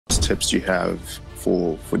tips do you have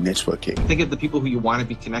for networking? Think of the people who you want to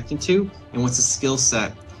be connecting to, and what's a skill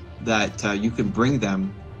set that you can bring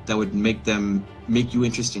them that would make you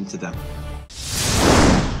interesting to them.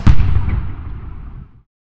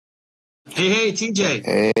 Hey, TJ.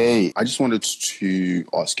 Hey, I just wanted to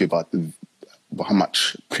ask you about how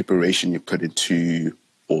much preparation you put into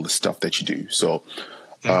all the stuff that you do. So,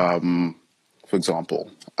 okay. For example,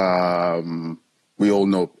 we all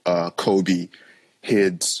know Kobe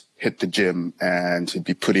hit the gym and he'd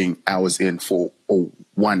be putting hours in for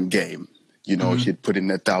one game. You know, he'd put in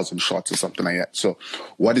 1,000 shots or something like that. So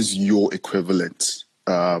what is your equivalent,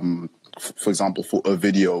 for example, for a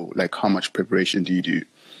video? Like, how much preparation do you do?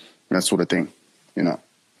 That sort of thing, you know?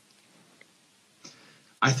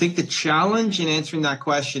 I think the challenge in answering that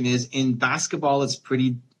question is, in basketball, it's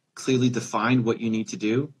pretty clearly defined what you need to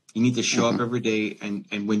do. You need to show up every day, and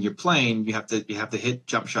when you're playing, you have to hit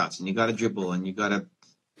jump shots, and you got to dribble, and you got to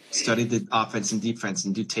study the offense and defense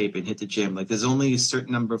and do tape and hit the gym. Like, there's only a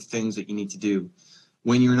certain number of things that you need to do.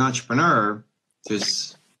 When you're an entrepreneur,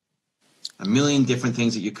 there's a million different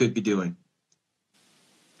things that you could be doing.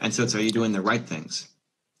 And so it's, are you doing the right things?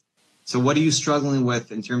 So what are you struggling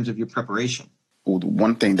with in terms of your preparation? Well, the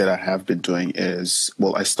one thing that I have been doing is,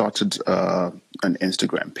 I started an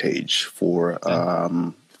Instagram page for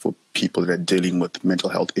people that are dealing with mental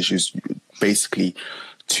health issues, basically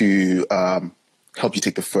to help you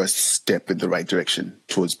take the first step in the right direction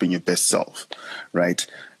towards being your best self, right?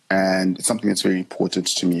 And it's something that's very important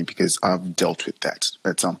to me because I've dealt with that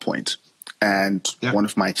at some point. And one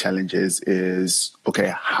of my challenges is,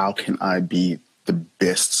 okay, how can I be the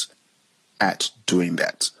best at doing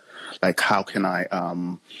that? Like, how can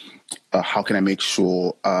I make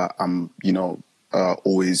sure I'm,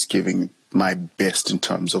 always giving my best in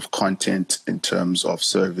terms of content, in terms of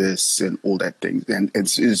service, and all that thing. And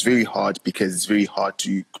it's very hard because it's very hard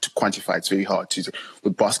to quantify. It's very hard to,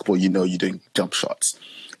 with basketball, you're doing jump shots,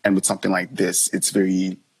 and with something like this, it's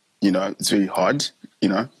very, it's very hard,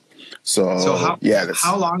 So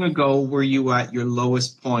how long ago were you at your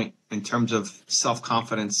lowest point in terms of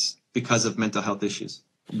self-confidence because of mental health issues?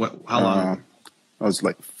 How long ago? I was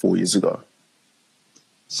like 4 years ago.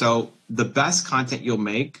 So the best content you'll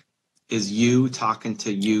make is you talking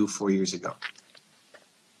to you 4 years ago.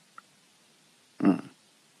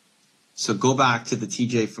 So go back to the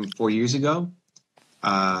TJ from 4 years ago.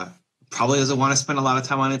 Probably doesn't want to spend a lot of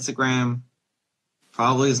time on Instagram.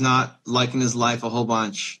 Probably is not liking his life a whole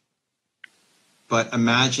bunch. But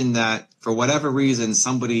imagine that for whatever reason,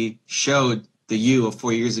 somebody showed the you of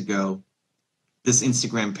 4 years ago this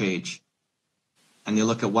Instagram page, and you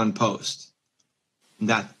look at one post, and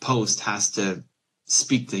that post has to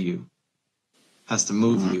speak to you, has to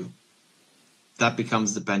move you. That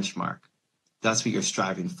becomes the benchmark. That's what you're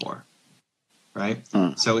striving for, right?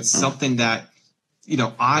 So it's something that,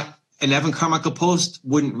 an Evan Carmichael post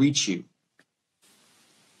wouldn't reach you.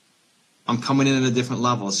 I'm coming in at a different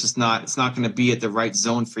level. It's not going to be at the right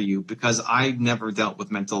zone for you because I never dealt with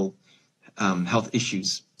mental health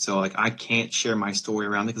issues. So I can't share my story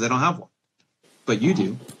around it because I don't have one, but you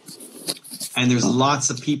do. And there's lots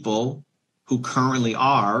of people who currently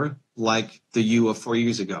are like the you of 4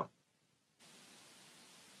 years ago.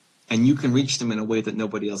 And you can reach them in a way that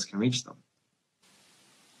nobody else can reach them.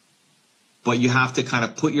 But you have to kind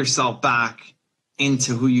of put yourself back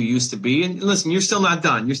into who you used to be. And listen, you're still not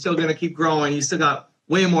done. You're still going to keep growing. You still got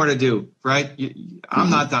way more to do, right? I'm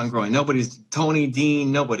not done growing. Nobody's, Tony,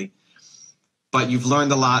 Dean, nobody. But you've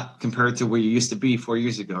learned a lot compared to where you used to be 4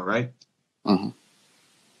 years ago, right?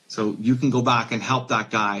 So you can go back and help that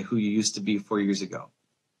guy who you used to be 4 years ago.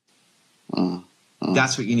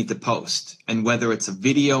 That's what you need to post. And whether it's a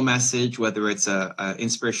video message, whether it's a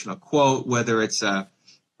inspirational quote, whether it's a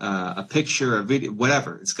picture, a video,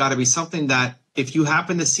 whatever, it's got to be something that if you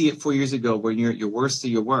happen to see it 4 years ago when you're at your worst of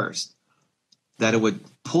your worst, that it would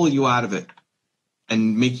pull you out of it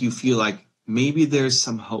and make you feel like maybe there's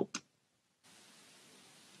some hope.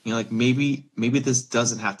 Like maybe this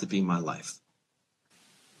doesn't have to be my life.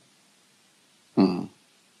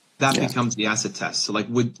 That becomes the acid test. So like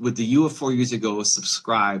would the you of 4 years ago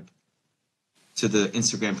subscribe to the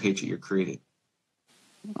Instagram page that you're creating?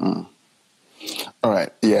 All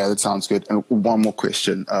right. Yeah, that sounds good. And one more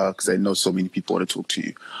question, because I know so many people want to talk to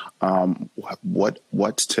you.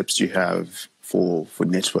 What tips do you have for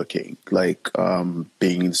networking? Like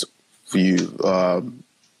being for you,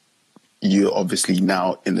 you're obviously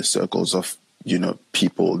now in the circles of,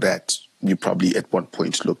 people that you probably at one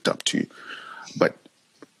point looked up to, but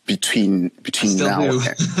between now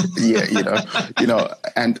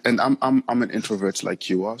and I'm an introvert like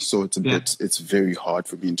you are, so it's it's very hard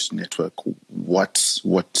for me to network.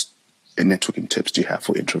 What networking tips do you have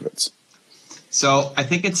for introverts? So I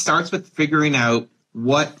think it starts with figuring out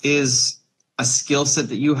what is a skill set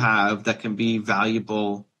that you have that can be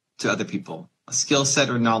valuable to other people, a skill set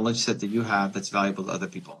or knowledge set that you have that's valuable to other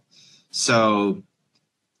people. So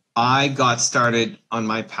I got started on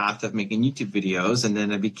my path of making YouTube videos, and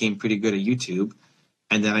then I became pretty good at YouTube.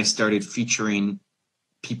 And then I started featuring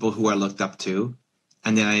people who I looked up to.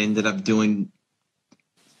 And then I ended up doing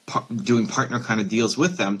partner kind of deals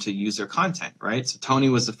with them to use their content, right? So Tony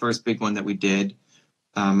was the first big one that we did.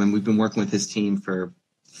 And we've been working with his team for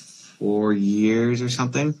 4 years or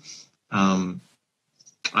something. And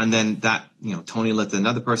then that, Tony led to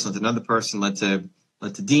another person, led to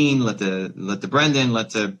Dean, led to Brendan, led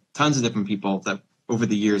to tons of different people that over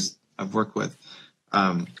the years I've worked with.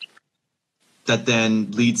 That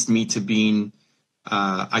then leads me to being,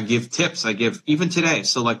 I give tips. I give even today.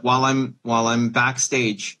 So like while I'm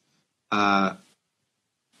backstage,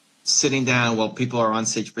 sitting down while people are on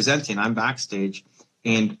stage presenting, I'm backstage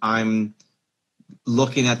and I'm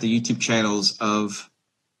looking at the YouTube channels of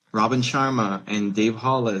Robin Sharma and Dave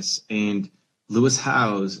Hollis and Lewis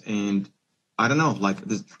Howes, and I don't know, like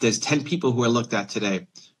there's 10 people who I looked at today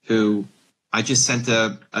who I just sent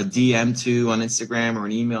a DM to on Instagram or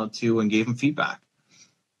an email to and gave them feedback.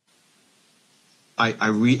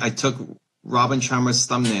 I took Robin Sharma's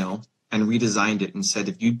thumbnail and redesigned it and said,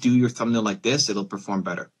 if you do your thumbnail like this, it'll perform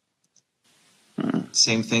better.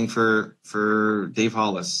 Same thing for Dave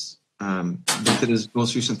Hollis. Looked at his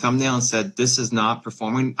most recent thumbnail and said, this is not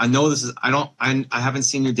performing. I know this is, I haven't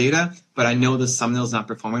seen your data, but I know this thumbnail is not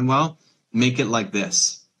performing well. Make it like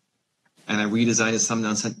this. And I redesigned his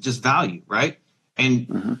thumbnail and said, just value, right?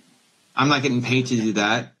 And I'm not getting paid to do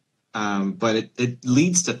that. But it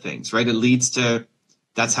leads to things, right? It leads to,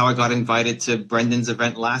 that's how I got invited to Brendan's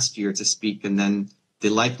event last year to speak. And then they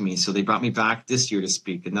liked me. So they brought me back this year to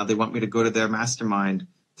speak. And now they want me to go to their mastermind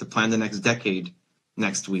to plan the next decade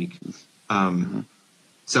next week.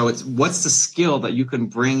 So it's what's the skill that you can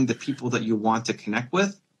bring the people that you want to connect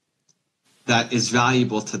with that is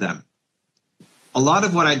valuable to them. A lot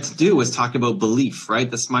of what I do is talk about belief,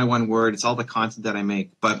 right? That's my one word. It's all the content that I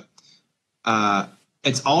make. But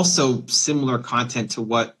it's also similar content to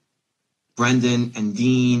what Brendan and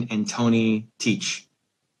Dean and Tony teach,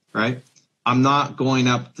 right? I'm not going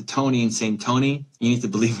up to Tony and saying, Tony, you need to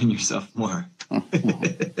believe in yourself more.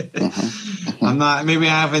 I'm not, maybe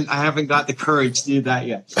I haven't got the courage to do that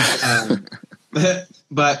yet.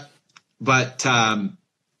 But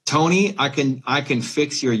Tony, I can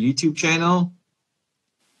fix your YouTube channel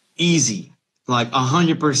easy, like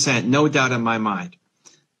 100%, no doubt in my mind.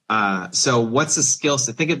 So what's the skill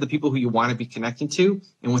set? Think of the people who you want to be connecting to,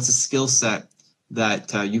 and what's the skill set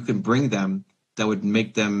that you can bring them that would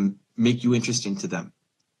make you interesting to them,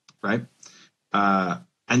 right?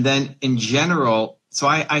 And then in general, so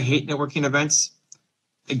I hate networking events.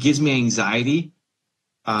 It gives me anxiety.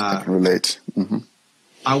 I can relate.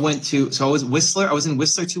 I was Whistler. I was in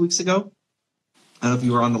Whistler 2 weeks ago. I don't know if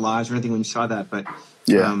you were on the lives or anything when you saw that, but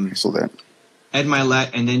yeah, I saw that. Ed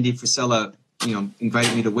Milet and Indy Frisella,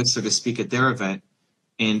 invited me to Whistler to speak at their event.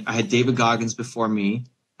 And I had David Goggins before me,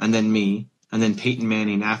 and then Peyton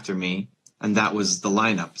Manning after me. And that was the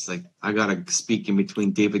lineup. It's like, I got to speak in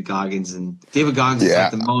between David Goggins. And David Goggins is like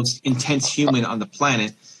the most intense human on the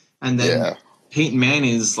planet. And then Peyton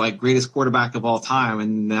Manning is like greatest quarterback of all time.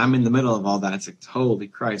 And I'm in the middle of all that. It's like, holy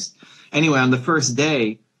Christ. Anyway, on the first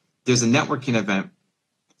day, there's a networking event,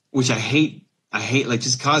 which I hate, like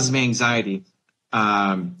just causes me anxiety.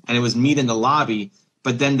 And it was meet in the lobby,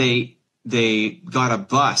 but then they got a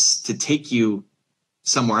bus to take you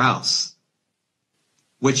somewhere else,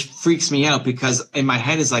 which freaks me out because in my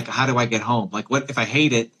head is like, how do I get home? Like, what if I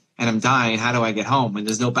hate it and I'm dying? How do I get home? And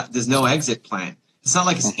there's no exit plan. It's not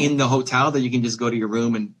like it's in the hotel that you can just go to your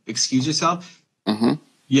room and excuse yourself.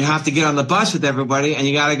 You have to get on the bus with everybody, and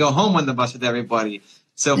you got to go home on the bus with everybody.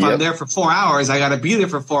 So if I'm there for 4 hours, I got to be there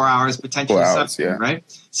for 4 hours, potentially suffering, right?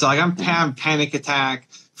 So like I'm panic attack,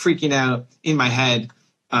 freaking out in my head.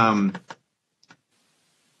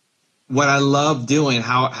 What I love doing,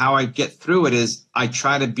 how I get through it is I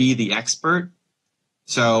try to be the expert.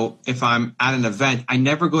 So if I'm at an event, I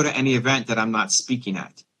never go to any event that I'm not speaking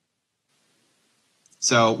at.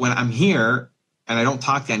 So when I'm here and I don't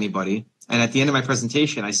talk to anybody, and at the end of my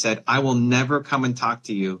presentation, I said, I will never come and talk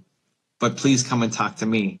to you, but please come and talk to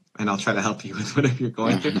me, and I'll try to help you with whatever you're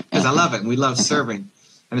going through, because I love it, and we love serving.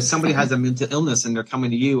 And if somebody has a mental illness and they're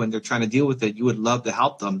coming to you and they're trying to deal with it, you would love to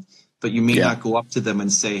help them, but you may not go up to them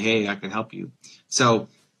and say, hey, I can help you. So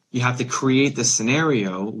you have to create the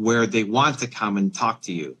scenario where they want to come and talk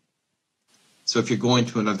to you. So if you're going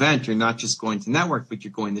to an event, you're not just going to network, but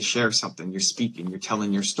you're going to share something. You're speaking, you're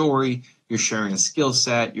telling your story, you're sharing a skill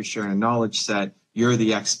set, you're sharing a knowledge set, you're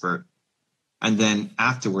the expert. And then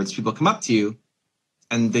afterwards, people come up to you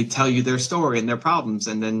and they tell you their story and their problems,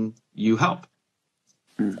 and then you help.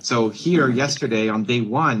 So here yesterday on day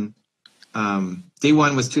one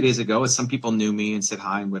was 2 days ago, as some people knew me and said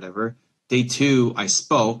hi and whatever. Day two, I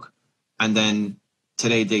spoke. And then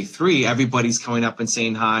today, day three, everybody's coming up and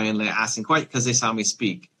saying hi and asking questions because they saw me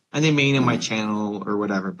speak. And they may know my channel or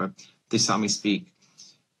whatever, but they saw me speak.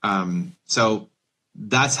 So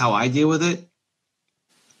that's how I deal with it.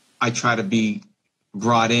 I try to be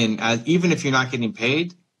brought in, even if you're not getting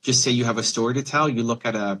paid. Just say you have a story to tell. You look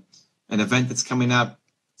at an event that's coming up,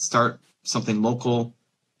 start something local,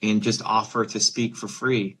 and just offer to speak for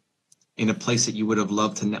free in a place that you would have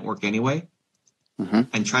loved to network anyway.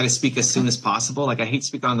 And try to speak as soon as possible. Like, I hate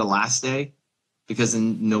speaking on the last day because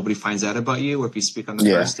then nobody finds out about you. Or if you speak on the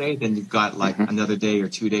first day, then you've got like another day or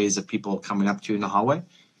 2 days of people coming up to you in the hallway.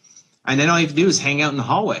 And then all you have to do is hang out in the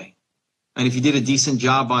hallway. And if you did a decent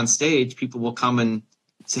job on stage, people will come and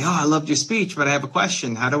say, oh, I loved your speech, but I have a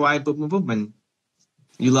question. How do I boom, boom, boom? And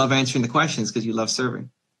you love answering the questions because you love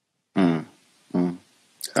serving.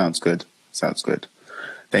 Sounds good. Sounds good.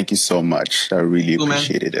 Thank you so much. I really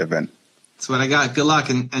appreciate it, Evan. That's what I got. Good luck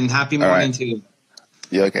and happy morning to you.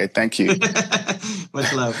 Yeah, okay. Thank you.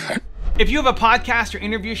 Much love. If you have a podcast or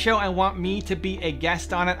interview show and want me to be a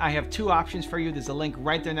guest on it, I have 2 options for you. There's a link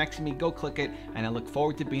right there next to me. Go click it, and I look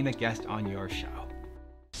forward to being a guest on your show.